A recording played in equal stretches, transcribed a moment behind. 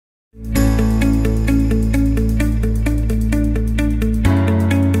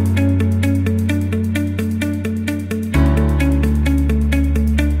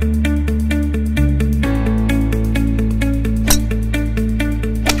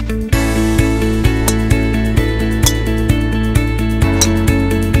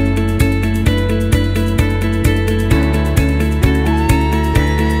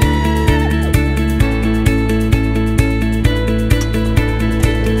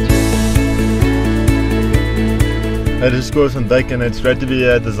Hey, this is Cobus van Dijk and it's great to be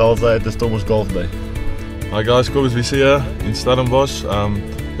here at the Zalze at the Stormers Golf Day. Hi guys, Cobus here in Stellenbosch.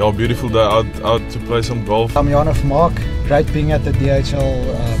 Yeah, beautiful day out to play some golf. I'm Jan of Mark, great being at the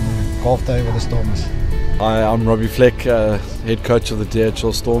DHL Golf Day with the Stormers. Hi, I'm Robbie Fleck, head coach of the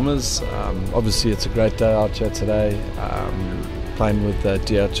DHL Stormers. Obviously it's a great day out here today, playing with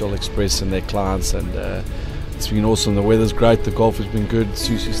DHL Express and their clients, and it's been awesome. The weather's great, the golf has been good,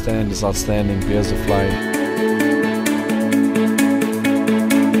 sushi stand is outstanding, beers are flowing.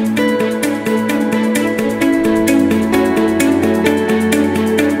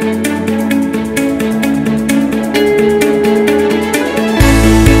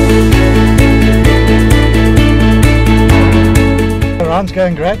 The round's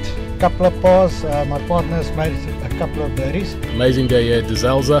going great, couple of pars, my partner's made a couple of birdies. Amazing day here at the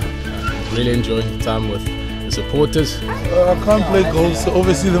Zalze, really enjoying the time with the supporters. I can't play golf, so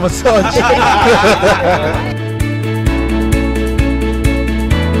obviously the massage.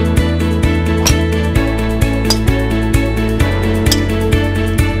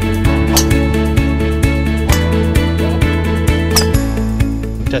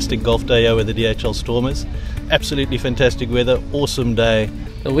 Fantastic golf day here with the DHL Stormers. Absolutely fantastic weather, awesome day.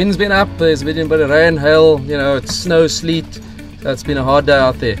 The wind's been up, there's been a bit of rain, hail, you know, it's snow, sleet, so it's been a hard day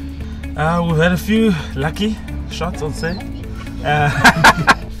out there. We've had a few lucky shots, I'd say.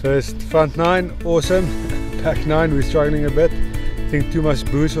 First front nine, awesome. Back nine, we're struggling a bit. I think too much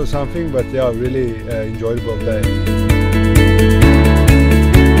booze or something, but yeah, really enjoyable day.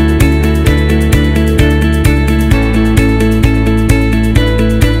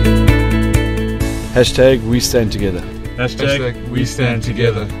 Hashtag we stand together. Hashtag we stand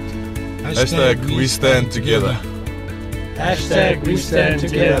together. Hashtag we stand together. Hashtag we stand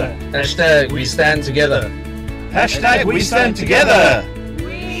together. Hashtag we stand together. Hashtag we stand together!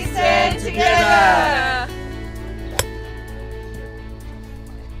 We stand together!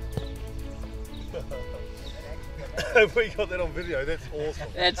 We got that on video, that's awesome.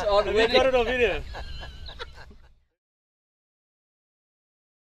 That's on video. We got it on video.